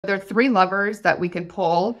There are three levers that we can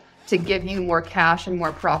pull to give you more cash and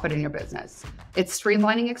more profit in your business. It's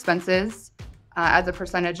streamlining expenses as a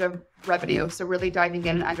percentage of revenue. So really diving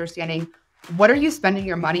in and understanding what are you spending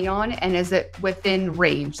your money on and is it within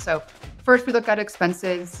range? So first we look at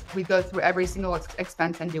expenses. We go through every single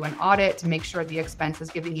expense and do an audit to make sure the expense is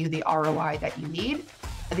giving you the ROI that you need.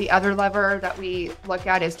 The other lever that we look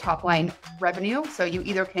at is top line revenue. So you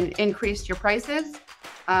either can increase your prices,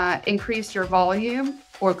 increase your volume,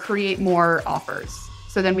 or create more offers.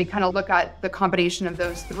 So then we kind of look at the combination of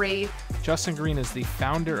those three. Justin Green is the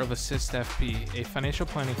founder of Assist FP, a financial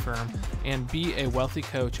planning firm, and Be a Wealthy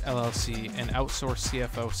Coach LLC, an outsourced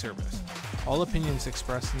CFO service. All opinions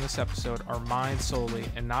expressed in this episode are mine solely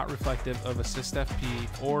and not reflective of Assist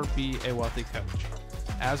FP or Be a Wealthy Coach.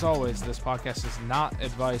 As always, this podcast is not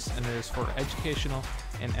advice and it is for educational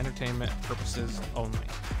and entertainment purposes only.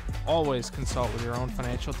 Always consult with your own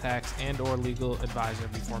financial, tax, and or legal advisor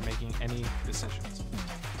before making any decisions.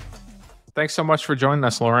 Thanks so much for joining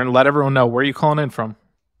us, Lauren. Let everyone know, where are you calling in from?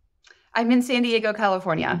 I'm in San Diego,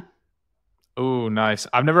 California. Oh, nice.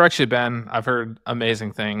 I've never actually been. I've heard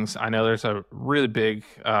amazing things. I know there's a really big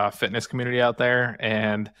fitness community out there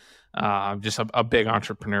and just a big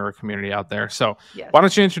entrepreneur community out there. So yes. Why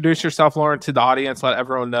don't you introduce yourself, Lauren, to the audience, let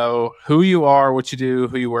everyone know who you are, what you do,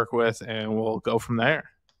 who you work with, and we'll go from there.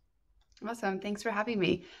 Awesome. Thanks for having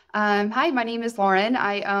me. Hi, my name is Lauren.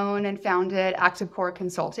 I own and founded Active Core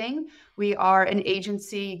Consulting. We are an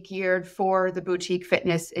agency geared for the boutique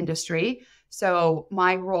fitness industry. So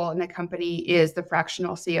my role in the company is the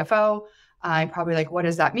fractional CFO. I'm probably like, what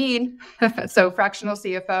does that mean? So fractional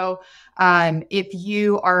CFO, if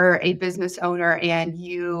you are a business owner and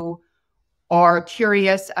you are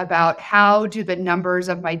curious about how do the numbers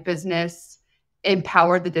of my business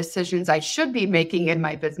empower the decisions I should be making in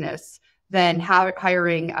my business, then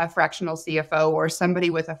hiring a fractional CFO or somebody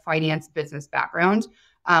with a finance business background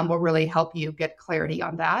will really help you get clarity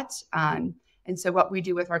on that. And so what we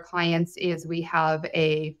do with our clients is we have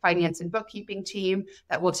a finance and bookkeeping team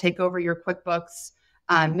that will take over your QuickBooks,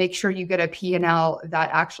 make sure you get a P&L that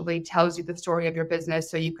actually tells you the story of your business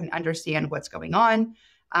so you can understand what's going on.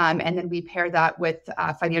 And then we pair that with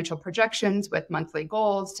financial projections with monthly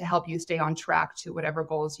goals to help you stay on track to whatever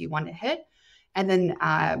goals you want to hit. And then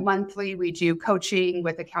monthly, we do coaching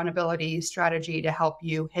with accountability strategy to help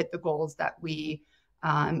you hit the goals that we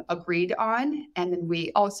agreed on. And then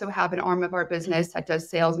we also have an arm of our business that does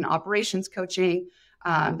sales and operations coaching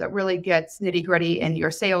that really gets nitty gritty in your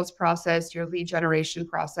sales process, your lead generation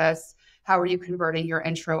process. How are you converting your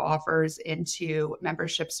intro offers into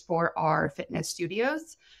memberships for our fitness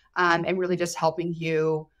studios? And really just helping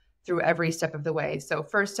you through every step of the way. So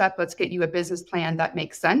first step, let's get you a business plan that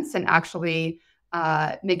makes sense and actually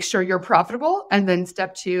make sure you're profitable. And then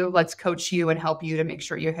step two, let's coach you and help you to make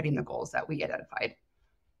sure you're hitting the goals that we identified.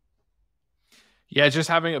 Yeah, just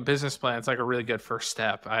having a business plan, it's like a really good first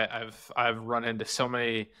step. I've run into so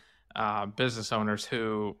many business owners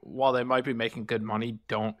who, while they might be making good money,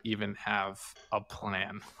 don't even have a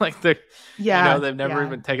plan. Like they've never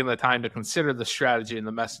even taken the time to consider the strategy and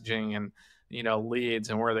the messaging and leads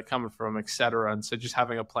and where they're coming from, et cetera. And so just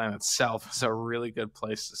having a plan itself is a really good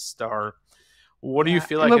place to start. What do you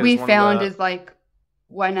feel like? What we found is like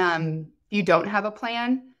when you don't have a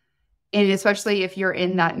plan, and especially if you're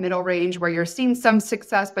in that middle range where you're seeing some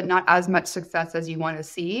success, but not as much success as you want to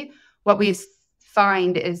see, what we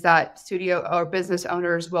find is that studio or business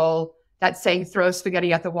owners will, that saying, throw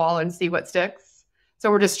spaghetti at the wall and see what sticks.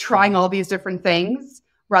 So we're just trying all these different things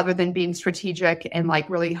rather than being strategic and like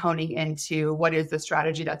really honing into what is the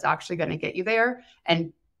strategy that's actually going to get you there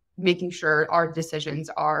and making sure our decisions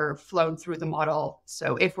are flown through the model.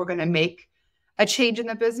 So if we're going to make a change in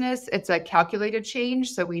the business, it's a calculated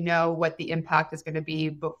change. So we know what the impact is going to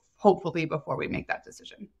be, hopefully before we make that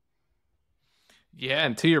decision. Yeah.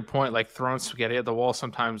 And to your point, like throwing spaghetti at the wall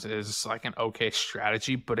sometimes is like an okay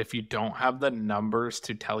strategy. But if you don't have the numbers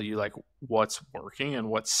to tell you like what's working and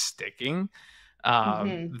what's sticking,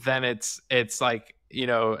 then it's like,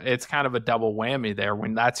 it's kind of a double whammy there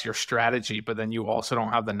when that's your strategy, but then you also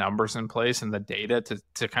don't have the numbers in place and the data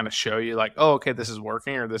to kind of show you like, oh, okay, this is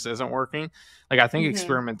working or this isn't working. Like I think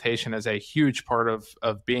experimentation is a huge part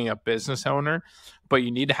of being a business owner, but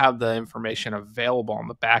you need to have the information available on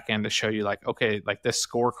the back end to show you like, okay, like this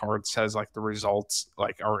scorecard says like the results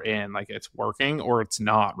like are in, like it's working or it's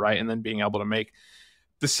not, right? And then being able to make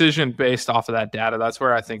decision based off of that data. That's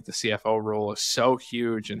where I think the CFO role is so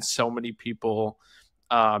huge. And so many people,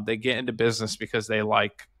 they get into business because they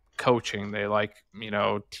like coaching. They like,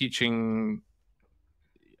 teaching.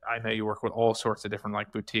 I know you work with all sorts of different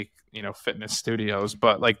like boutique, fitness studios,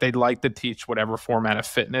 but like they like to teach whatever format of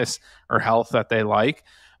fitness or health that they like.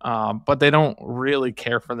 But they don't really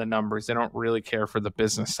care for the numbers. They don't really care for the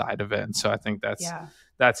business side of it. And so I think Yeah.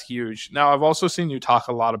 that's huge. Now, I've also seen you talk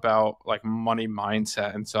a lot about like money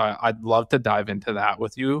mindset. And so I'd love to dive into that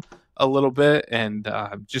with you a little bit and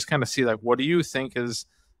just kind of see like, what do you think is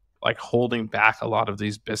like holding back a lot of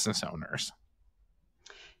these business owners?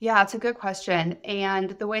 Yeah, it's a good question.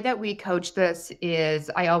 And the way that we coach this is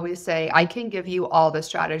I always say, I can give you all the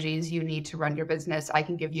strategies you need to run your business. I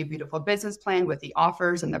can give you a beautiful business plan with the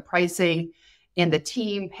offers and the pricing and the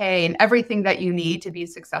team pay and everything that you need to be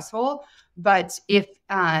successful. But if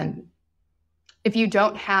you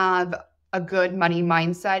don't have a good money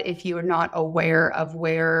mindset, if you are not aware of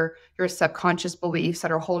where your subconscious beliefs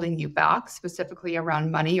that are holding you back, specifically around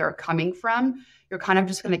money, are coming from, you're kind of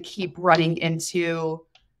just going to keep running into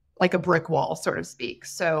like a brick wall, so to speak.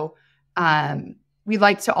 So we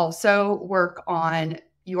like to also work on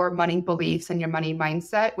your money beliefs and your money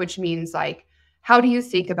mindset, which means like, how do you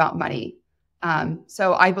think about money?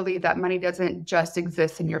 So I believe that money doesn't just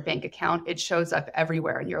exist in your bank account. It shows up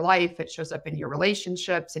everywhere in your life. It shows up in your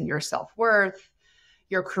relationships and your self-worth,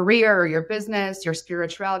 your career, your business, your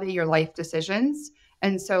spirituality, your life decisions.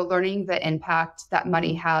 And so learning the impact that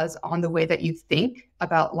money has on the way that you think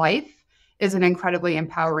about life is an incredibly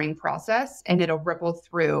empowering process, and it'll ripple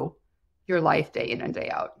through your life day in and day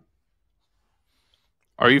out.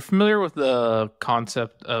 Are you familiar with the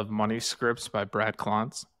concept of money scripts by Brad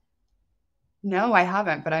Klontz? No, I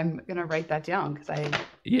haven't, but I'm going to write that down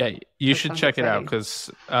you should check it out because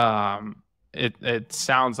it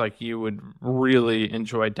sounds like you would really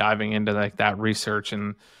enjoy diving into like that research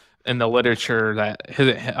and the literature that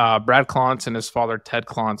Brad Klontz and his father Ted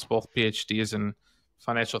Klontz, both PhDs in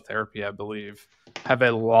financial therapy, I believe, have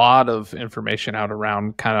a lot of information out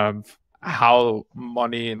around kind of how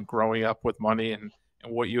money and growing up with money and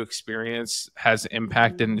what you experience has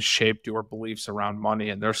impacted and shaped your beliefs around money.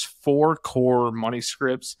 And there's 4 core money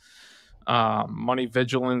scripts: money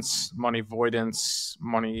vigilance, money avoidance,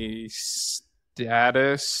 money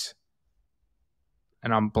status,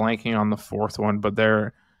 and I'm blanking on the 4th one, but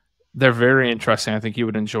they're very interesting. I think you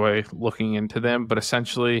would enjoy looking into them. But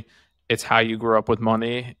essentially, it's how you grew up with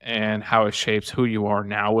money and how it shapes who you are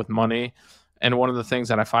now with money. And one of the things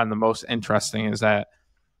that I find the most interesting is that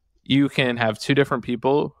you can have 2 different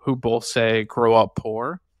people who both say grow up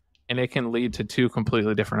poor, and it can lead to 2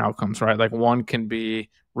 completely different outcomes, right? Like one can be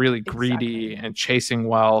really greedy and chasing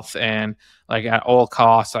wealth and like at all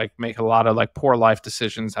costs, like make a lot of like poor life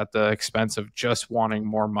decisions at the expense of just wanting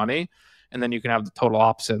more money. And then you can have the total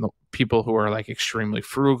opposite, people who are like extremely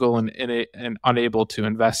frugal and unable to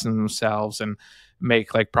invest in themselves and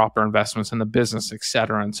make like proper investments in the business, et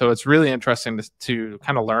cetera. And so it's really interesting to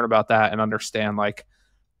kind of learn about that and understand like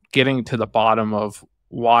getting to the bottom of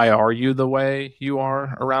why are you the way you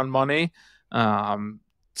are around money.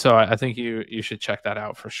 So I think you should check that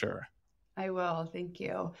out for sure. I will. Thank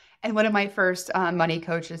you. And one of my first money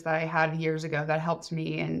coaches that I had years ago that helped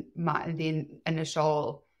me in the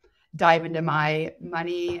initial dive into my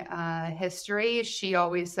money history, she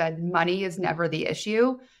always said, money is never the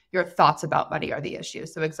issue. Your thoughts about money are the issue.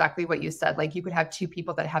 So exactly what you said, like you could have 2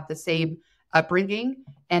 people that have the same upbringing,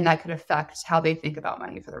 and that could affect how they think about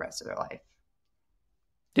money for the rest of their life.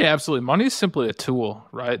 Yeah, absolutely. Money is simply a tool,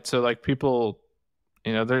 right? So like people,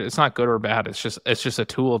 it's not good or bad. It's just a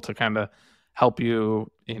tool to kind of help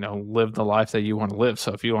you, live the life that you want to live.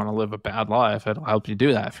 So if you want to live a bad life, it'll help you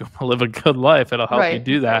do that. If you want to live a good life, it'll help you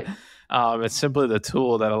do that. Right. It's simply the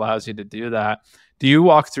tool that allows you to do that. Do you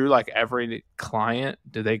walk through like every client?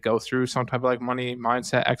 Do they go through some type of like money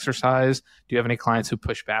mindset exercise? Do you have any clients who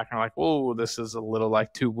push back and are like, whoa, this is a little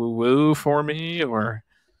like too woo-woo for me? Or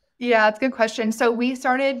yeah, it's a good question. So we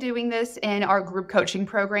started doing this in our group coaching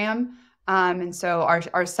program. And so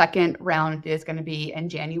our second round is going to be in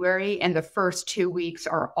January. And the first 2 weeks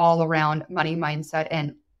are all around money mindset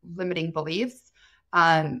and limiting beliefs.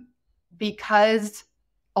 Because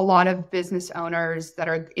a lot of business owners that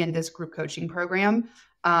are in this group coaching program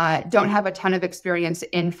don't have a ton of experience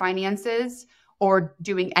in finances or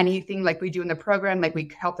doing anything like we do in the program. Like we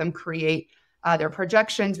help them create their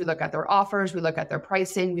projections. We look at their offers. We look at their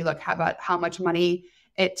pricing. We look about how much money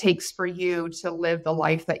it takes for you to live the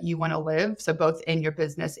life that you want to live. So both in your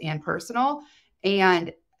business and personal.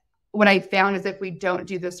 And what I found is if we don't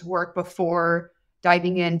do this work before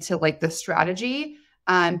diving into like the strategy,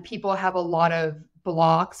 people have a lot of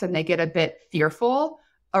blocks and they get a bit fearful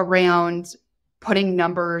around putting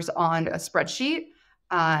numbers on a spreadsheet.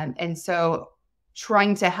 And so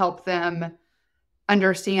trying to help them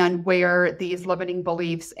understand where these limiting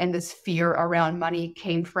beliefs and this fear around money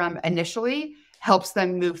came from initially helps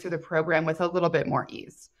them move through the program with a little bit more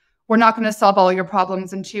ease. We're not going to solve all your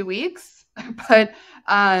problems in 2 weeks, but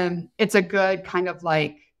it's a good kind of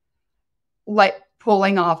like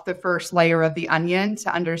pulling off the first layer of the onion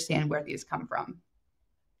to understand where these come from.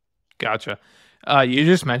 Gotcha. You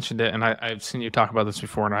just mentioned it, and I've seen you talk about this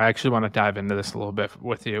before, and I actually want to dive into this a little bit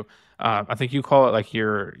with you. I think you call it like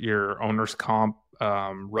your owner's comp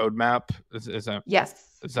roadmap. Is that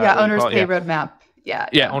Yes? is that Yeah, what you owner's call it? pay Yeah. roadmap. Yeah,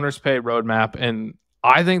 Yeah, owner's pay roadmap. And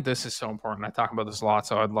I think this is so important. I talk about this a lot,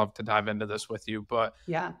 so I'd love to dive into this with you. But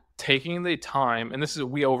yeah, taking the time, and this is,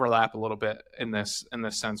 we overlap a little bit in this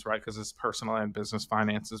sense, right? Because it's personal and business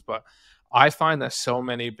finances. But I find that so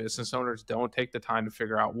many business owners don't take the time to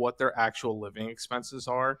figure out what their actual living expenses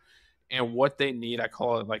are and what they need. I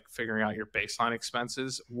call it like figuring out your baseline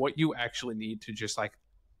expenses, what you actually need to just like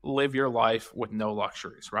live your life with no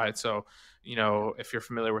luxuries, right? So, if you're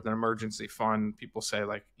familiar with an emergency fund, people say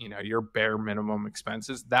like, your bare minimum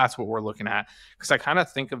expenses, that's what we're looking at. Because I kind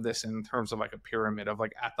of think of this in terms of like a pyramid of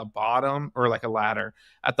like at the bottom, or like a ladder.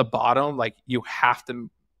 At the bottom, like you have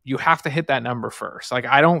to hit that number first. Like,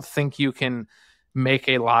 I don't think you can make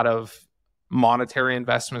a lot of monetary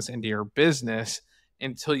investments into your business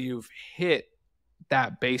until you've hit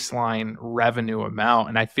that baseline revenue amount.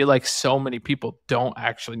 And I feel like so many people don't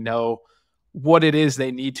actually know what it is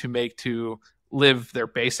they need to make to live their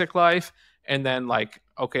basic life. And then like,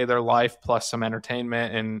 okay, their life plus some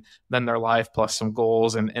entertainment, and then their life plus some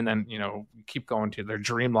goals. And then, keep going to their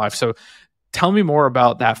dream life. So tell me more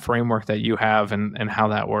about that framework that you have and how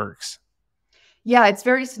that works. yeah. It's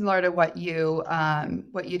very similar to what you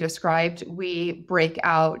described. We break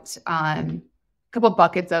out a couple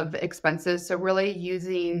buckets of expenses. So really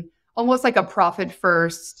using almost like a profit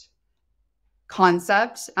first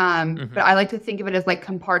concept. But I like to think of it as like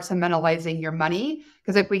compartmentalizing your money.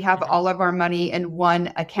 Because if we have all of our money in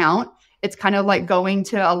one account, it's kind of like going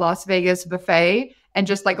to a Las Vegas buffet and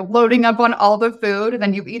just like loading up on all the food, and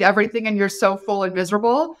then you eat everything and you're so full and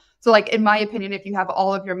miserable. So like, in my opinion, if you have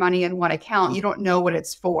all of your money in one account, you don't know what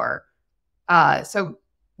it's for. So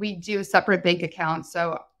we do separate bank accounts.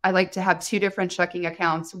 So I like to have 2 different checking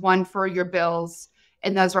accounts, one for your bills,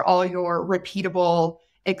 and those are all your repeatable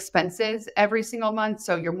expenses every single month.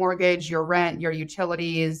 So your mortgage, your rent, your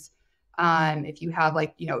utilities, if you have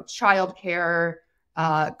like, childcare,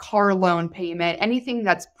 car loan payment, anything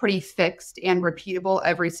that's pretty fixed and repeatable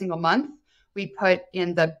every single month, we put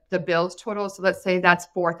in the bills total. So let's say that's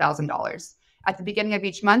 $4,000. At the beginning of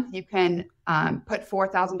each month, you can put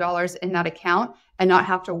 $4,000 in that account and not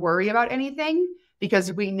have to worry about anything,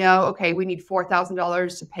 because we know, okay, we need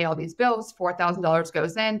 $4,000 to pay all these bills. $4,000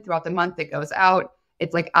 goes in throughout the month, it goes out.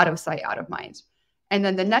 It's like out of sight, out of mind. And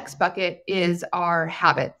then the next bucket is our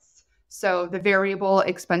habits. So the variable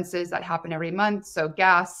expenses that happen every month. So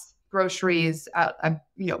gas, groceries,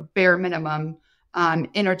 bare minimum,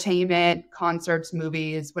 entertainment, concerts,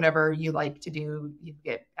 movies, whatever you like to do. You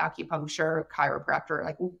get acupuncture, chiropractor,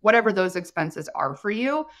 like whatever those expenses are for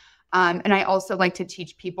you. And I also like to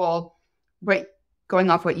teach people, right, going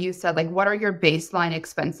off what you said, like what are your baseline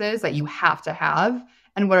expenses that you have to have,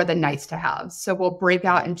 and what are the nice to have? So we'll break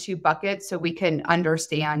out in 2 buckets so we can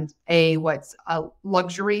understand what's a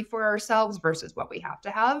luxury for ourselves versus what we have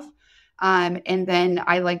to have. And then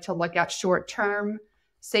I like to look at short-term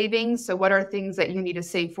savings. So what are things that you need to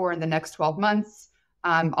save for in the next 12 months?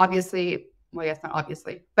 Obviously, well, yes, not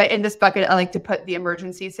obviously, but in this bucket, I like to put the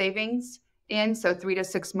emergency savings in. So 3 to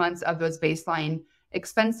 6 months of those baseline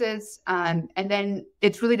expenses. And then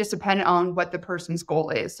it's really just dependent on what the person's goal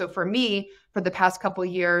is. So for me, for the past couple of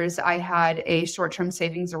years, I had a short-term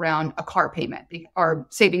savings around a car payment, or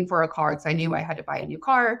saving for a car, because I knew I had to buy a new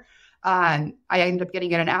car. I ended up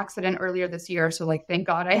getting in an accident earlier this year. So like, thank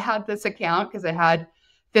God I had this account, because I had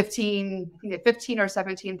 $15 or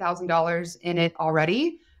 $17,000 in it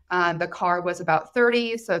already. The car was about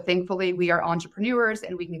 30. So thankfully we are entrepreneurs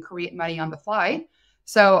and we can create money on the fly.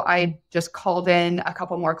 So I just called in a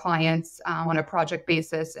couple more clients on a project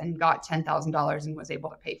basis and got $10,000 and was able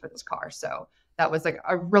to pay for this car. So that was like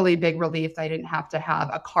a really big relief that I didn't have to have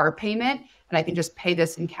a car payment, and I can just pay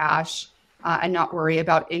this in cash and not worry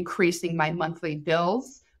about increasing my monthly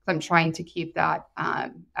bills. I'm trying to keep that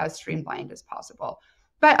as streamlined as possible.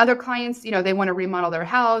 But other clients, they want to remodel their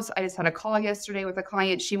house. I just had a call yesterday with a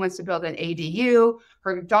client. She wants to build an ADU.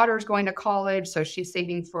 Her daughter's going to college, so she's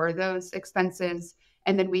saving for those expenses.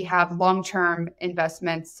 And then we have long-term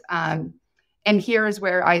investments. And here is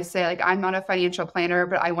where I say, like, I'm not a financial planner,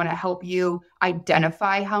 but I want to help you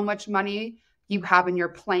identify how much money you have in your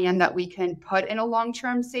plan that we can put in a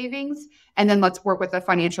long-term savings? And then let's work with a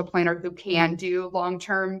financial planner who can do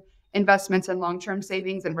long-term investments and long-term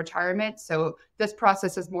savings and retirement. So this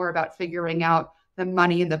process is more about figuring out the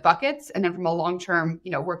money in the buckets. And then from a long-term,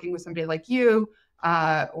 working with somebody like you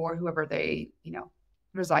or whoever they,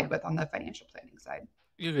 reside with on the financial planning side.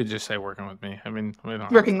 You could just say working with me. I mean, we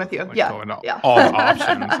don't working with you. Go into all the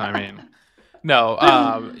options. I mean, no,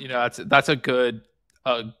 that's a good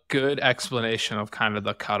explanation of kind of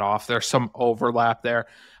the cutoff. There's some overlap there.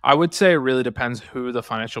 I would say it really depends who the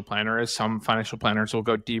financial planner is. Some financial planners will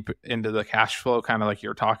go deep into the cash flow, kind of like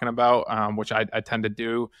you're talking about, which I tend to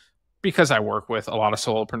do because I work with a lot of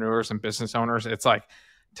solopreneurs and business owners. It's like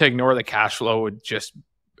to ignore the cash flow would just,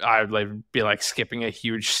 I would be like skipping a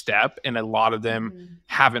huge step. And a lot of them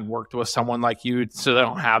haven't worked with someone like you, so they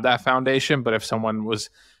don't have that foundation. But if someone was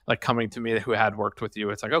like coming to me who had worked with you,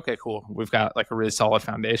 it's like, okay, cool. We've got like a really solid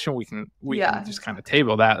foundation. We can just kind of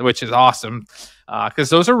table that, which is awesome. Cause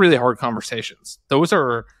those are really hard conversations. Those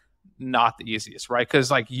are not the easiest, right? Cause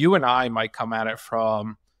like you and I might come at it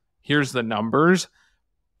from here's the numbers,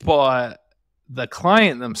 but the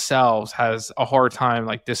client themselves has a hard time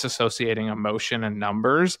like disassociating emotion and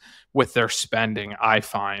numbers with their spending, I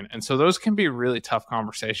find. And so those can be really tough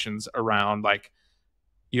conversations around like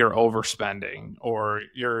you're overspending or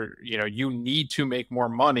you need to make more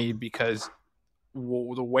money because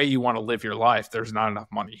the way you want to live your life, there's not enough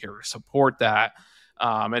money here to support that.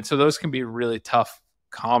 And so those can be really tough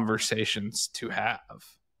conversations to have.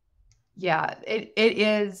 Yeah, it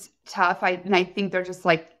is tough. And I think they're just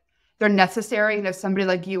like, they're necessary. And if somebody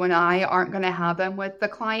like you and I aren't going to have them with the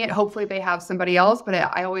client, hopefully they have somebody else. But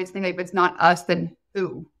I always think if it's not us, then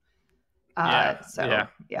who?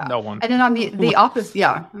 No one. And then on the opposite,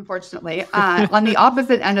 unfortunately, on the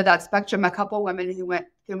opposite end of that spectrum, a couple women who went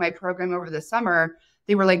through my program over the summer,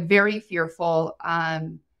 they were like very fearful.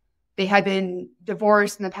 They had been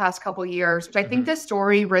divorced in the past couple of years, which I think this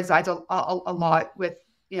story resides a lot with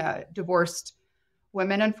divorced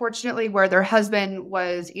women, unfortunately, where their husband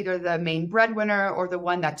was either the main breadwinner or the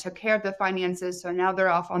one that took care of the finances. So now they're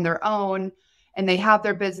off on their own and they have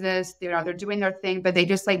their business, they're doing their thing, but they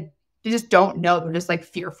just don't know. They're just like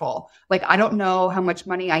fearful. Like, I don't know how much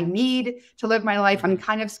money I need to live my life. I'm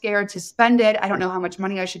kind of scared to spend it. I don't know how much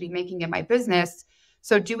money I should be making in my business.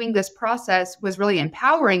 So doing this process was really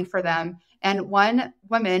empowering for them. And one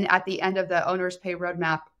woman at the end of the Owner's Pay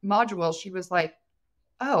Roadmap module, she was like,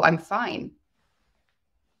 oh, I'm fine.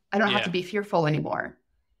 I don't have to be fearful anymore.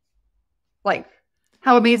 Like,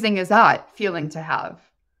 how amazing is that feeling to have?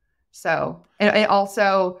 So it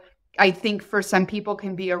also, I think for some people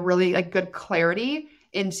can be a really like good clarity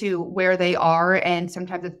into where they are. And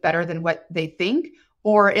sometimes it's better than what they think,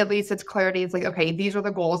 or at least it's clarity. It's like, okay, these are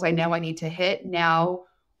the goals I know I need to hit. Now,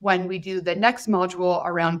 when we do the next module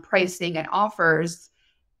around pricing and offers,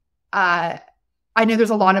 I know there's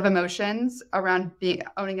a lot of emotions around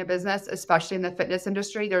owning a business, especially in the fitness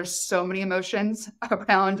industry. There's so many emotions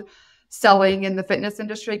around selling in the fitness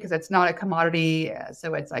industry because it's not a commodity.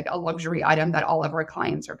 So it's like a luxury item that all of our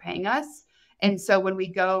clients are paying us. And so when we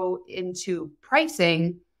go into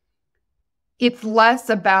pricing, it's less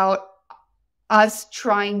about us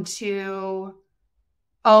trying to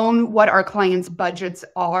own what our clients' budgets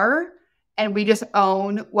are, and we just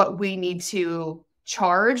own what we need to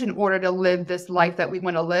charge in order to live this life that we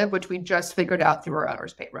want to live, which we just figured out through our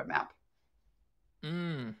Owner's Pay Roadmap.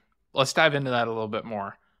 Let's dive into that a little bit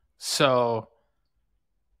more. So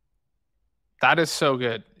that is so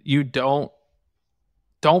good. You don't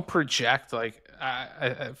project like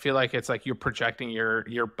I feel like it's like you're projecting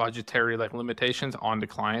your budgetary like limitations onto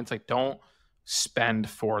clients. Like, don't spend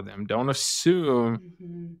for them. Don't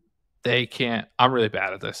assume they can't. I'm really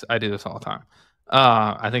bad at this. I do this all the time.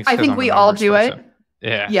 I think we all do it.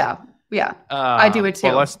 Yeah. I do it too.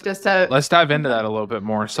 Well, let's dive into that a little bit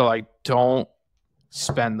more. So like, don't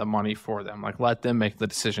spend the money for them. Like, let them make the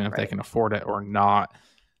decision if they can afford it or not.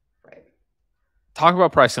 Right. Talk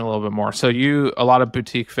about pricing a little bit more. So a lot of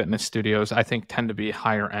boutique fitness studios, I think, tend to be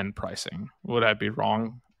higher end pricing. Would I be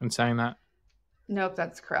wrong in saying that? Nope,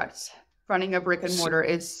 that's correct. Running a brick and mortar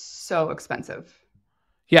is so expensive.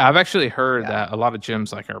 Yeah, I've actually heard that a lot of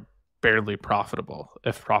gyms like are barely profitable,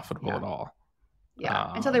 if profitable at all.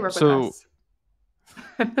 Yeah, until they work with us.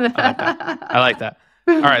 I like that.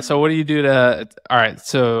 All right, so what do you do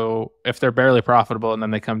so if they're barely profitable and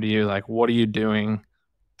then they come to you, like, what are you doing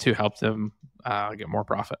to help them get more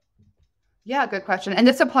profit? Yeah, good question. And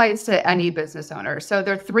this applies to any business owner. So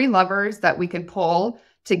there are 3 levers that we can pull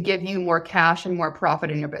to give you more cash and more profit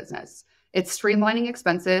in your business. It's streamlining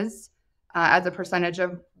expenses as a percentage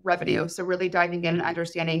of revenue. So really diving in and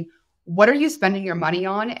understanding what are you spending your money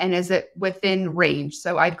on, and is it within range?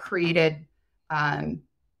 So I've created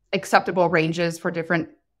acceptable ranges for different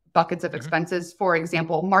buckets of expenses. For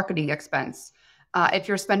example, marketing expense. If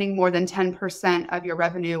you're spending more than 10% of your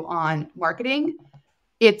revenue on marketing,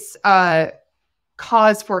 it's a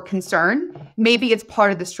cause for concern. Maybe it's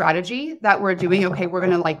part of the strategy that we're doing. Okay, we're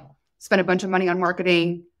going to like spend a bunch of money on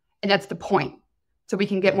marketing, and that's the point. So we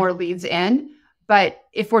can get more leads in. But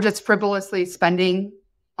if we're just frivolously spending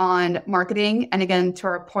on marketing, and again, to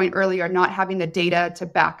our point earlier, not having the data to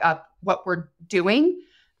back up what we're doing,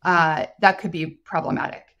 that could be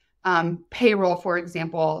problematic. Payroll, for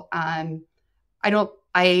example, I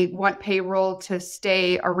want payroll to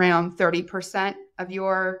stay around 30% of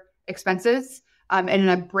your expenses. And in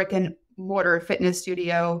a brick and mortar fitness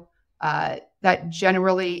studio, that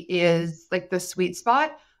generally is like the sweet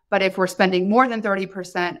spot. But if we're spending more than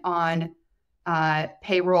 30% on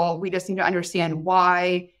payroll, we just need to understand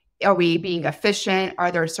why. Are we being efficient?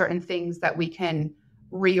 Are there certain things that we can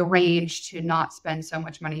rearrange to not spend so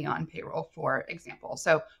much money on payroll, for example?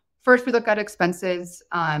 So first, we look at expenses.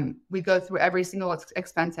 We go through every single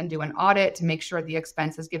expense and do an audit to make sure the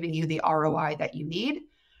expense is giving you the ROI that you need.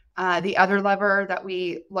 The other lever that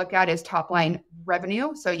we look at is top line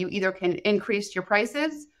revenue. So you either can increase your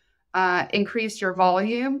prices, increase your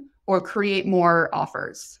volume, or create more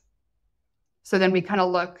offers. So then we kind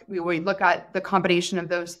of look at the combination of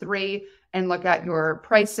those three and look at your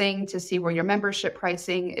pricing to see where your membership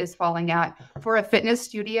pricing is falling at. For a fitness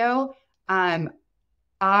studio,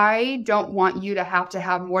 I don't want you to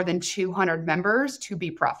have more than 200 members to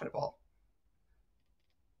be profitable.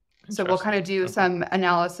 So we'll kind of do some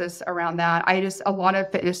analysis around that. A lot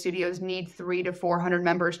of fitness studios need 300 to 400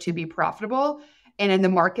 members to be profitable. And in the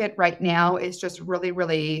market right now, it's just really,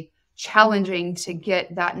 really challenging to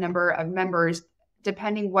get that number of members,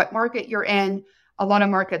 depending what market you're in. A lot of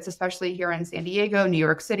markets, especially here in San Diego, New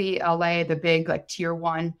York City, LA, the big like tier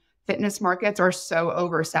 1 fitness markets are so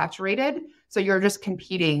oversaturated. So you're just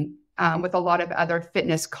competing with a lot of other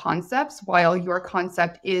fitness concepts, while your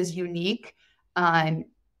concept is unique. There's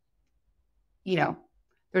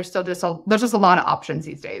still just a lot of options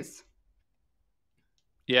these days.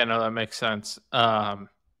 Yeah, no, that makes sense.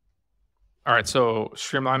 All right, so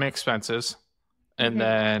streamlining expenses, and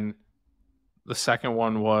then the second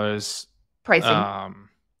one was pricing.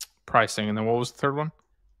 Pricing, and then what was the third one?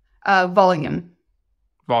 Volume.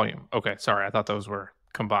 Volume. Okay, sorry, I thought those were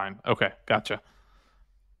combined. Okay, gotcha.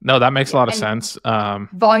 No, that makes a lot of sense.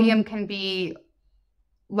 Volume can be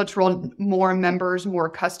literal more members, more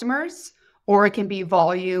customers, or it can be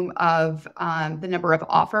volume of the number of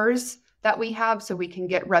offers that we have, so we can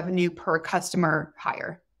get revenue per customer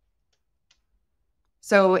higher.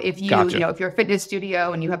 So if if you're a fitness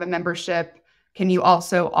studio and you have a membership, can you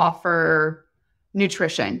also offer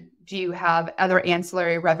nutrition? Do you have other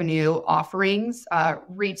ancillary revenue offerings?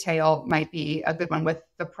 Retail might be a good one with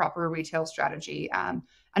the proper retail strategy.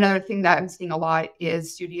 Another thing that I'm seeing a lot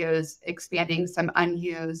is studios expanding some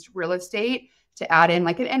unused real estate to add in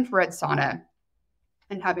like an infrared sauna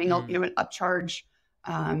and having an upcharge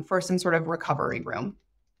for some sort of recovery room.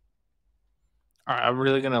 All right, I'm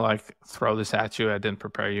really gonna throw this at you. I didn't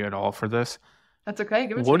prepare you at all for this. That's okay.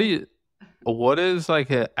 Give it to me. What is like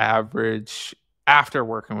an average after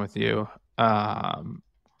working with you?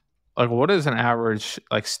 What does an average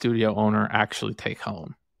studio owner actually take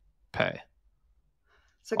home pay?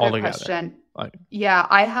 It's a good question. Yeah,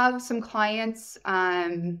 I have some clients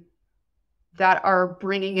that are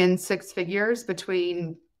bringing in 6 figures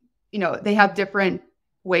between, they have different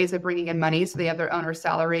ways of bringing in money. So they have their owner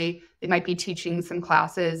salary. They might be teaching some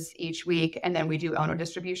classes each week, and then we do owner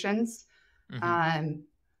distributions.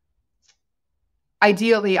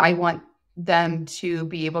 Ideally, I want them to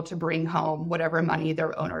be able to bring home whatever money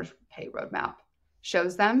their owner's pay roadmap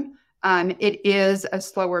shows them. It is a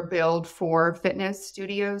slower build for fitness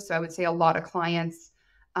studios. So I would say a lot of clients,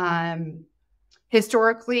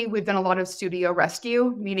 historically, we've done a lot of studio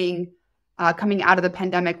rescue, meaning coming out of the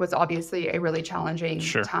pandemic was obviously a really challenging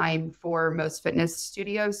time for most fitness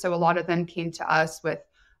studios. So a lot of them came to us with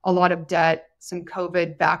a lot of debt, some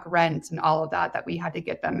COVID back rent and all of that we had to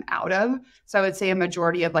get them out of. So I would say a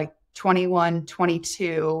majority of 21,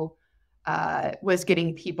 22 was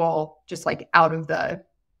getting people just out of the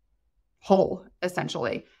hole,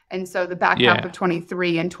 essentially. And so the back half of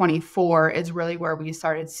 23 and 24 is really where we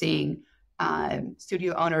started seeing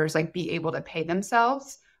studio owners be able to pay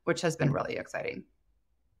themselves, which has been really exciting.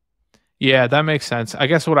 Yeah, that makes sense. I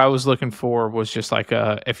guess what I was looking for was just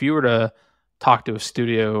if you were to talk to a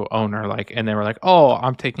studio owner, and they were like, oh,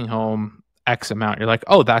 I'm taking home X amount. You're like,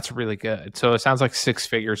 oh, that's really good. So it sounds like 6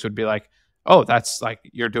 figures would be oh, that's like,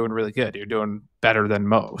 you're doing really good. You're doing better than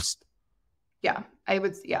most. Yeah, I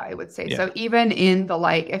would say. Yeah. So even in the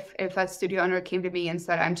like, if a studio owner came to me and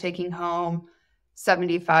said, I'm taking home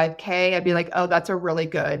 75K, I'd be like, oh, that's a really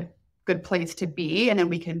good place to be. And then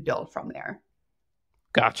we can build from there.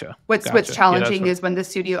 Gotcha. What's challenging is when the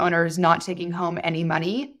studio owner is not taking home any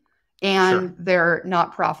money and they're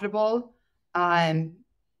not profitable. How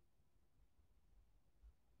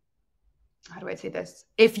do I say this?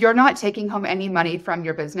 If you're not taking home any money from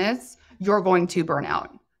your business, you're going to burn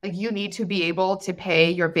out. Like, you need to be able to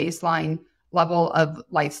pay your baseline level of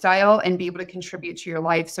lifestyle and be able to contribute to your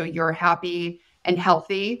life so you're happy and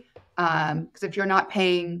healthy. Because if you're not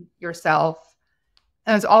paying yourself,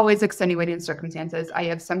 and there's always extenuating circumstances. I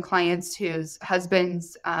have some clients whose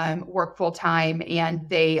husbands work full time, and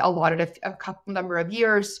they allotted a couple number of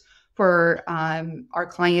years for our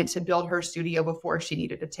client to build her studio before she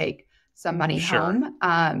needed to take some money home.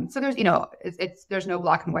 So there's, there's no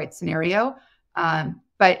black and white scenario.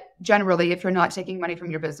 But generally, if you're not taking money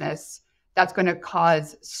from your business, that's going to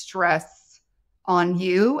cause stress on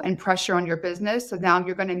you and pressure on your business. So now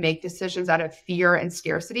you're going to make decisions out of fear and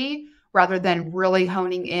scarcity rather than really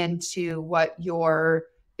honing into what your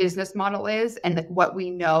business model is and what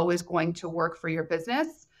we know is going to work for your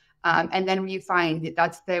business. And then you find that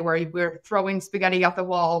that's where we're throwing spaghetti at the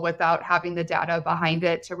wall without having the data behind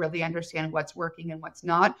it to really understand what's working and what's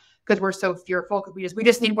not, because we're so fearful because we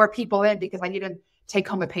just need more people in because I need to take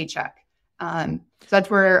home a paycheck. So that's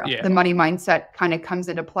where the money mindset kind of comes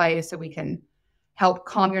into play, so we can help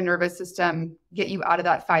calm your nervous system, get you out of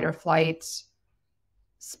that fight or flight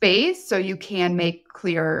space so you can make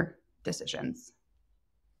clear decisions.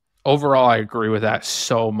 Overall, I agree with that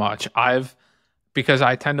so much. Because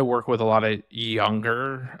I tend to work with a lot of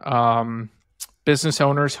younger business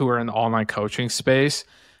owners who are in the online coaching space.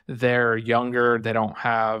 They're younger. They don't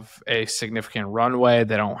have a significant runway.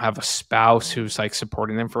 They don't have a spouse who's like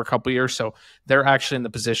supporting them for a couple of years. So they're actually in the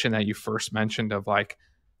position that you first mentioned of like,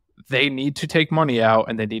 they need to take money out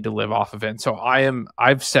and they need to live off of it. And so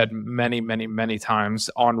I've said many, many, many times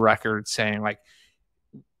on record saying, like,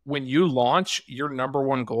 when you launch, your number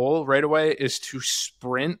one goal right away is to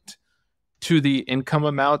sprint to the income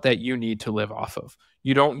amount that you need to live off of.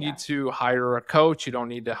 You don't need to hire a coach. You don't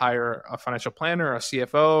need to hire a financial planner, a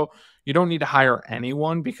CFO. You don't need to hire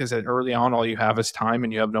anyone, because early on, all you have is time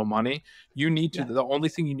and you have no money. You need to, the only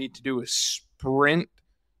thing you need to do is sprint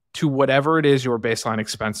to whatever it is your baseline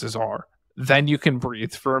expenses are. Then you can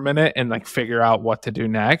breathe for a minute and like figure out what to do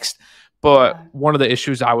next. But one of the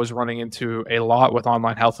issues I was running into a lot with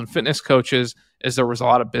online health and fitness coaches is there was a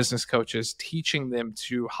lot of business coaches teaching them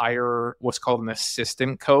to hire what's called an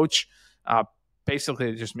assistant coach. Basically,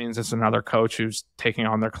 it just means it's another coach who's taking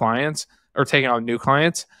on their clients or taking on new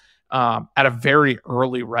clients at a very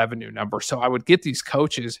early revenue number. So I would get these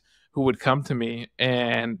coaches who would come to me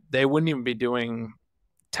and they wouldn't even be doing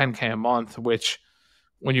 10K a month, which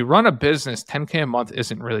when you run a business, 10K a month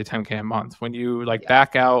isn't really 10K a month when you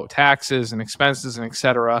back out taxes and expenses and et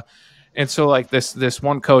cetera. And so like this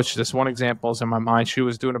one coach, this one example is in my mind.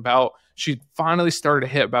 She finally started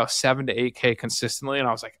to hit about 7 to 8K consistently. And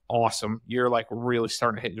I was like, awesome. You're like really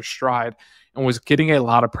starting to hit your stride, and was getting a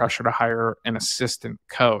lot of pressure to hire an assistant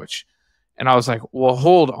coach. And I was like, well,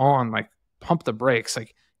 hold on, like pump the brakes.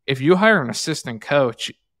 Like if you hire an assistant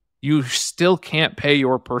coach, you still can't pay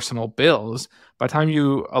your personal bills. By the time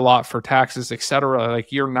you allot for taxes, et cetera,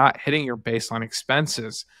 like you're not hitting your baseline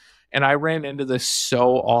expenses. And I ran into this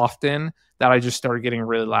so often that I just started getting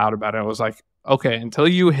really loud about it. I was like, okay, until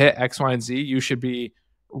you hit X, Y, and Z, you should be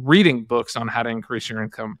reading books on how to increase your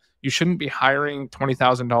income. You shouldn't be hiring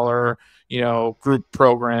 $20,000, group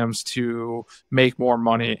programs to make more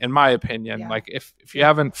money, in my opinion. Like if you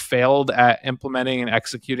haven't failed at implementing and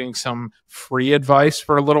executing some free advice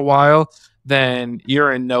for a little while, then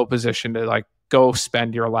you're in no position to like go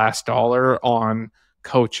spend your last dollar on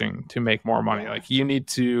coaching to make more money. Like you need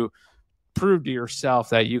to prove to yourself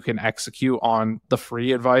that you can execute on the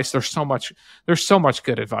free advice. There's so much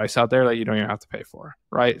good advice out there that you don't even have to pay for,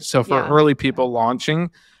 right? So for early people launching,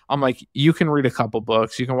 I'm like, you can read a couple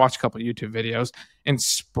books, you can watch a couple YouTube videos and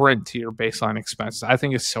sprint to your baseline expenses. I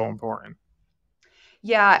think it's so important.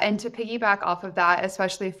 Yeah. And to piggyback off of that,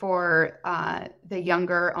 especially for the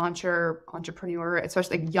younger entrepreneur,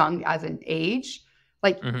 especially young as an age,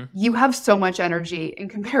 like you have so much energy in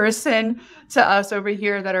comparison to us over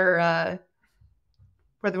here that are,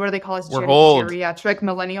 what do they call us? We're old. Geriatric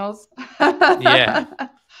millennials. Yeah.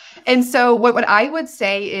 And so what I would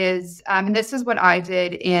say is, and this is what I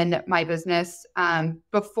did in my business,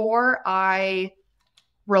 before I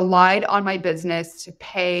relied on my business to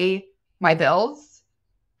pay my bills,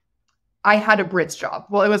 I had a bridge job.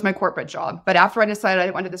 Well, it was my corporate job. But after I decided I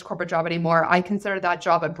didn't want to do this corporate job anymore, I considered that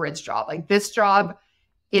job a bridge job. Like this job,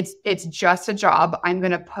 it's just a job. I'm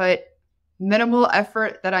going to put minimal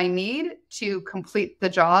effort that I need to complete the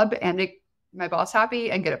job and make my boss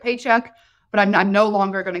happy and get a paycheck. But I'm no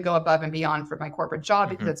longer going to go above and beyond for my corporate job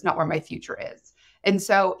because it's not where my future is. And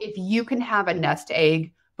so if you can have a nest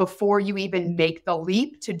egg before you even make the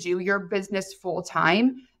leap to do your business full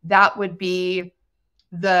time, that would be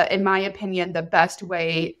in my opinion, the best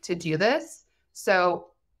way to do this. So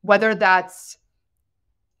whether that's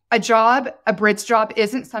a job, a bridge job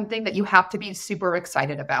isn't something that you have to be super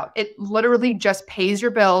excited about. It literally just pays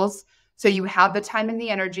your bills. So you have the time and the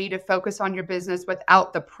energy to focus on your business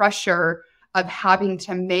without the pressure of having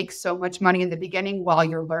to make so much money in the beginning while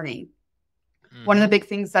you're learning. One of the big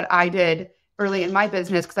things that I did early in my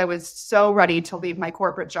business, because I was so ready to leave my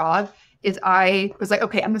corporate job, is I was like,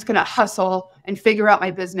 okay, I'm just going to hustle and figure out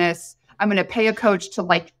my business. I'm going to pay a coach to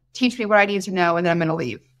like teach me what I need to know, and then I'm going to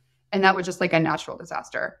leave. And that was just like a natural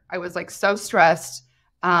disaster. I was like so stressed.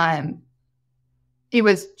 She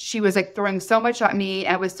was like throwing so much at me.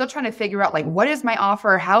 And I was still trying to figure out like, what is my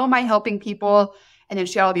offer? How am I helping people? And then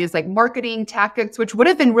she had all these like marketing tactics, which would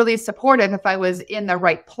have been really supportive if I was in the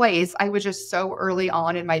right place. I was just so early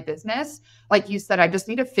on in my business. Like you said, I just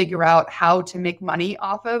need to figure out how to make money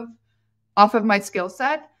off of my skill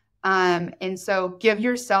set. And so give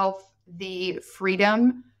yourself the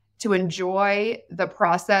freedom to enjoy the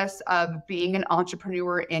process of being an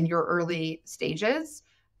entrepreneur in your early stages,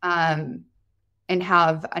 and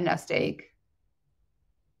have a nest egg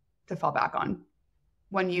to fall back on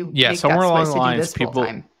when you make somewhere that along switch the to do lines, this full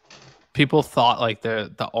time. people thought like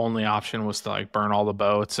the only option was to like burn all the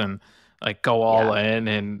boats and like go all in,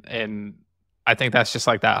 and I think that's just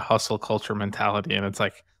like that hustle culture mentality. And it's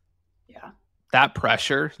like, that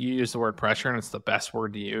pressure, you use the word pressure, and it's the best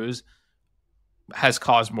word to use, has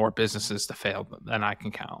caused more businesses to fail than I can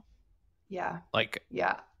count. Like,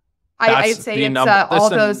 I'd say it's all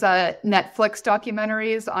those Netflix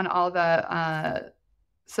documentaries on all the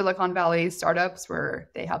Silicon Valley startups where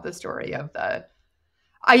they have the story of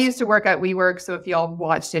I used to work at WeWork, so if y'all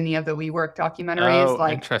watched any of the WeWork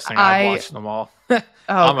documentaries, interesting. I've watched them all.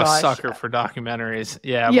 I'm a sucker for documentaries.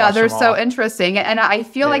 They're so interesting. And I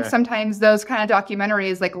feel like sometimes those kind of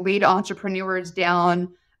documentaries like lead entrepreneurs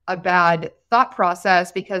down a bad thought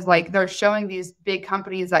process, because like they're showing these big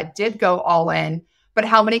companies that did go all in, but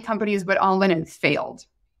how many companies went all in and failed?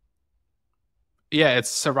 Yeah,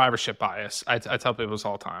 it's survivorship bias. I tell people this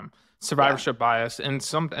all the time. Survivorship bias, and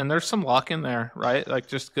there's some luck in there, right? Like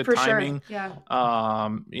just good timing. Sure.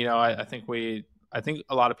 Yeah. I think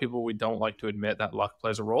a lot of people, we don't like to admit that luck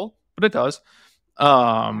plays a role, but it does.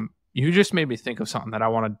 You just made me think of something that I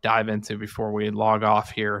want to dive into before we log off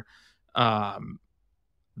here.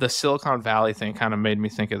 The Silicon Valley thing kind of made me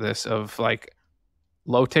think of this, of like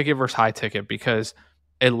low ticket versus high ticket, because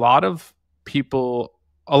a lot of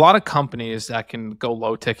companies that can go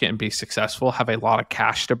low ticket and be successful have a lot of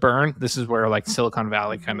cash to burn. This is where like Silicon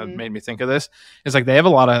Valley kind of made me think of this. It's like they have a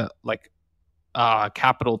lot of like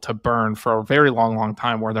capital to burn for a very long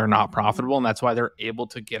time where they're not profitable. And that's why they're able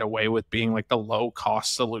to get away with being like the low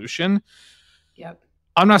cost solution. Yep.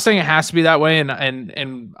 I'm not saying it has to be that way.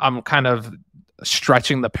 And I'm kind of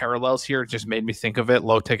stretching the parallels here. It just made me think of it,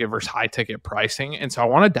 low ticket versus high ticket pricing. And so I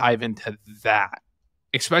want to dive into that,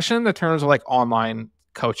 especially in the terms of like online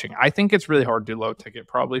coaching. I think it's really hard to do low ticket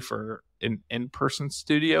probably for an in-person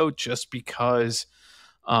studio, just because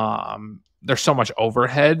there's so much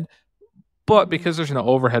overhead. But because there's no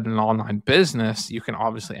overhead in an online business, you can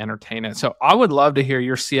obviously entertain it. So I would love to hear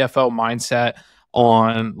your CFO mindset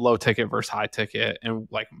on low ticket versus high ticket, and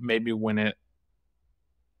like maybe when it.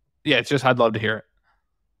 Yeah, it's just, I'd love to hear it.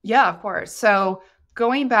 Yeah, of course. So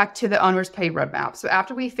going back to the owner's pay roadmap. So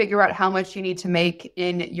after we figure out how much you need to make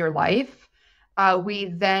in your life, we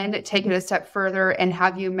then take it a step further and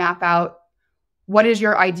have you map out what is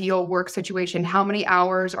your ideal work situation? How many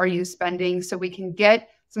hours are you spending? So we can get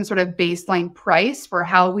some sort of baseline price for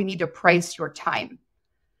how we need to price your time.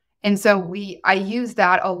 And so I use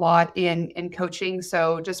that a lot in coaching.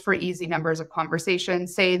 So just for easy numbers of conversation,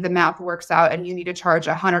 say the math works out and you need to charge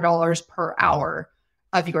 $100 per hour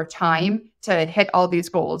of your time to hit all these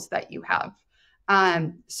goals that you have.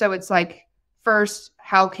 So it's like, first,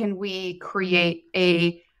 how can we create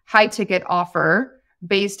a high ticket offer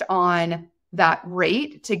based on that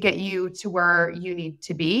rate to get you to where you need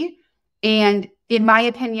to be? And in my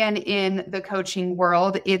opinion, in the coaching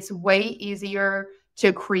world, it's way easier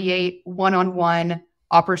to create one-on-one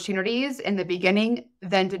opportunities in the beginning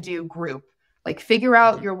than to do group. Like figure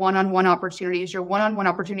out your one-on-one opportunities. Your one-on-one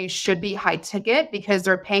opportunities should be high ticket because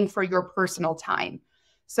they're paying for your personal time.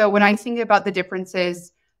 So when I think about the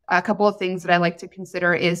differences, a couple of things that I like to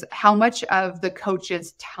consider is how much of the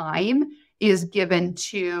coach's time is given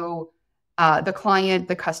to the client,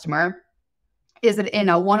 the customer. Is it in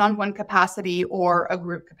a one-on-one capacity or a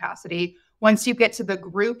group capacity? Once you get to the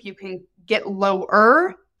group, you can get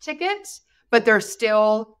lower tickets, but they're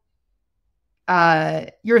still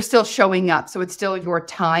you're still showing up. So it's still your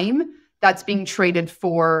time that's being traded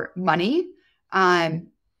for money.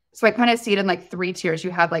 So I kind of see it in like 3 tiers.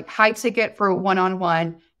 You have like high ticket for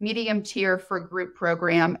one-on-one, medium tier for group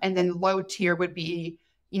program, and then low tier would be,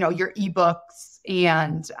 your ebooks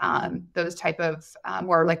and those type of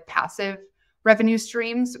more like passive revenue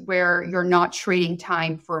streams where you're not trading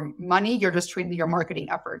time for money. You're just trading your marketing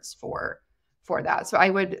efforts for that. So I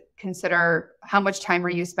would consider how much time are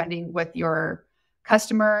you spending with your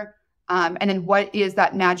customer, and then what is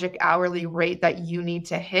that magic hourly rate that you need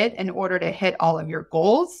to hit in order to hit all of your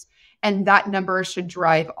goals. And that number should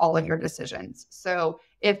drive all of your decisions. So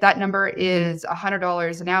if that number is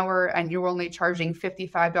 $100 an hour and you're only charging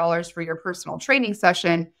 $55 for your personal training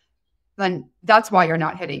session, then that's why you're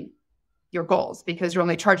not hitting your goals, because you're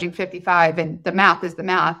only charging 55 and the math is the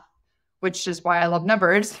math, which is why I love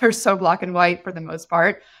numbers. They're so black and white for the most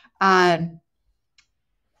part.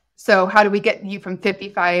 So how do we get you from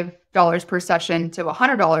 $55 per session to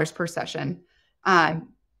 $100 per session? And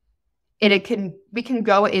we can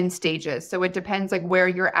go in stages. So it depends like where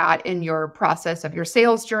you're at in your process of your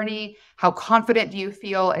sales journey. How confident do you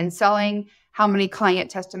feel in selling? How many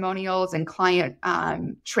client testimonials and client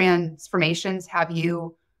transformations have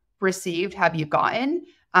you received, have you gotten?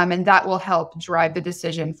 And that will help drive the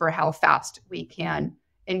decision for how fast we can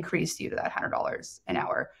increase you to that $100 an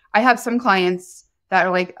hour. I have some clients that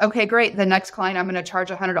are like, okay, great. The next client, I'm going to charge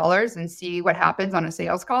 $100 and see what happens on a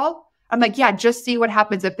sales call. I'm like, yeah, just see what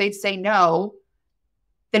happens. If they say no,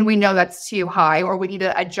 then we know that's too high, or we need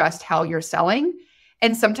to adjust how you're selling.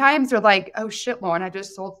 And sometimes they're like, oh shit, Lauren, I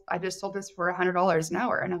just sold this for $100 an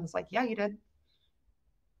hour. And I was like, yeah, you did.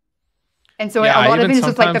 And so a lot of it is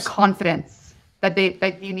just like the confidence that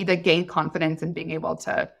you need to gain confidence in being able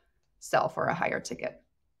to sell for a higher ticket.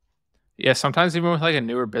 Yeah, sometimes even with like a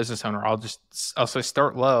newer business owner, I'll say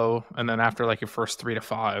start low, and then after like your first 3 to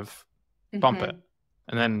 5, bump it,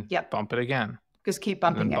 and then bump it again. Just keep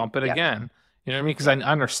bumping and then bump it again. You know what I mean? Because I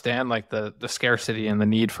understand like the scarcity and the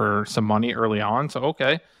need for some money early on. So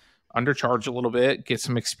okay, undercharge a little bit, get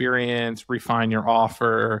some experience, refine your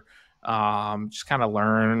offer, just kind of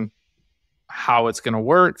learn how it's going to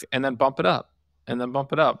work, and then bump it up. And then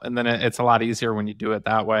bump it up. And then it's a lot easier when you do it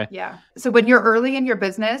that way. Yeah. So when you're early in your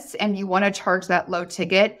business and you want to charge that low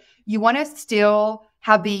ticket, you want to still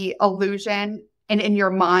have the illusion and in your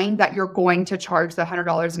mind that you're going to charge the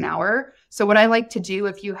 $100 an hour. So what I like to do,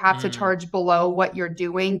 if you have to charge below what you're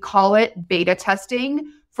doing, call it beta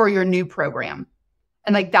testing for your new program.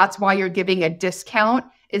 And like, that's why you're giving a discount,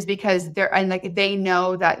 is because they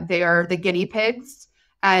know that they're the guinea pigs.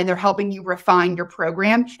 And they're helping you refine your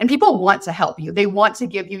program. And people want to help you. They want to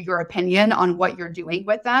give you your opinion on what you're doing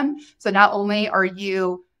with them. So not only are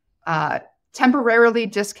you temporarily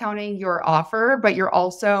discounting your offer, but you're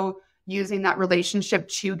also using that relationship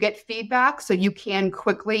to get feedback so you can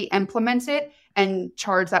quickly implement it and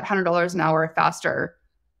charge that $100 an hour faster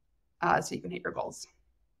so you can hit your goals.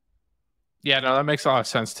 Yeah, no, that makes a lot of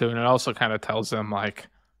sense too. And it also kind of tells them like,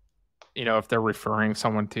 if they're referring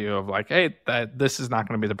someone to you of like, hey, this is not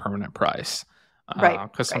going to be the permanent price. Right.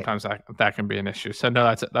 Because sometimes that can be an issue. So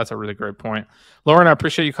no, that's a really great point. Lauren, I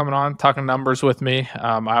appreciate you coming on, talking numbers with me.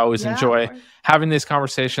 I always enjoy having these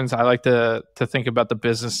conversations. I like to think about the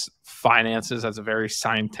business finances as a very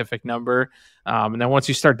scientific number. And then once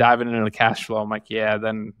you start diving into the cash flow, I'm like, yeah,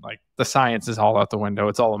 then like the science is all out the window.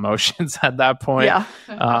 It's all emotions at that point. Yeah.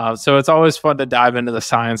 So it's always fun to dive into the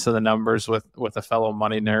science of the numbers with a fellow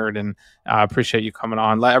money nerd. And I appreciate you coming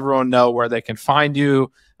on. Let everyone know where they can find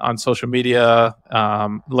you on social media,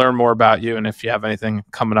 learn more about you, and if you have anything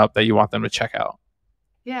coming up that you want them to check out.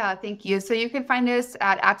 Yeah, thank you. So you can find us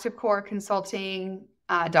at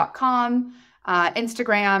activecoreconsulting.com,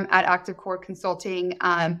 Instagram at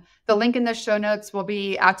activecoreconsulting. The link in the show notes will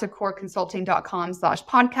be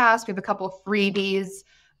activecoreconsulting.com/podcast. We have a couple of freebies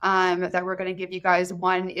that we're going to give you guys.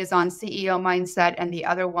 One is on CEO mindset, and the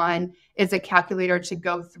other one is a calculator to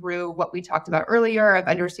go through what we talked about earlier of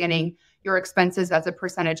understanding your expenses as a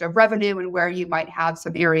percentage of revenue and where you might have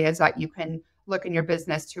some areas that you can look in your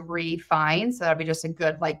business to refine. So that'll be just a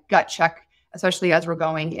good like gut check, especially as we're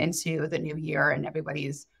going into the new year and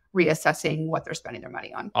everybody's reassessing what they're spending their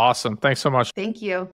money on. Awesome. Thanks so much. Thank you.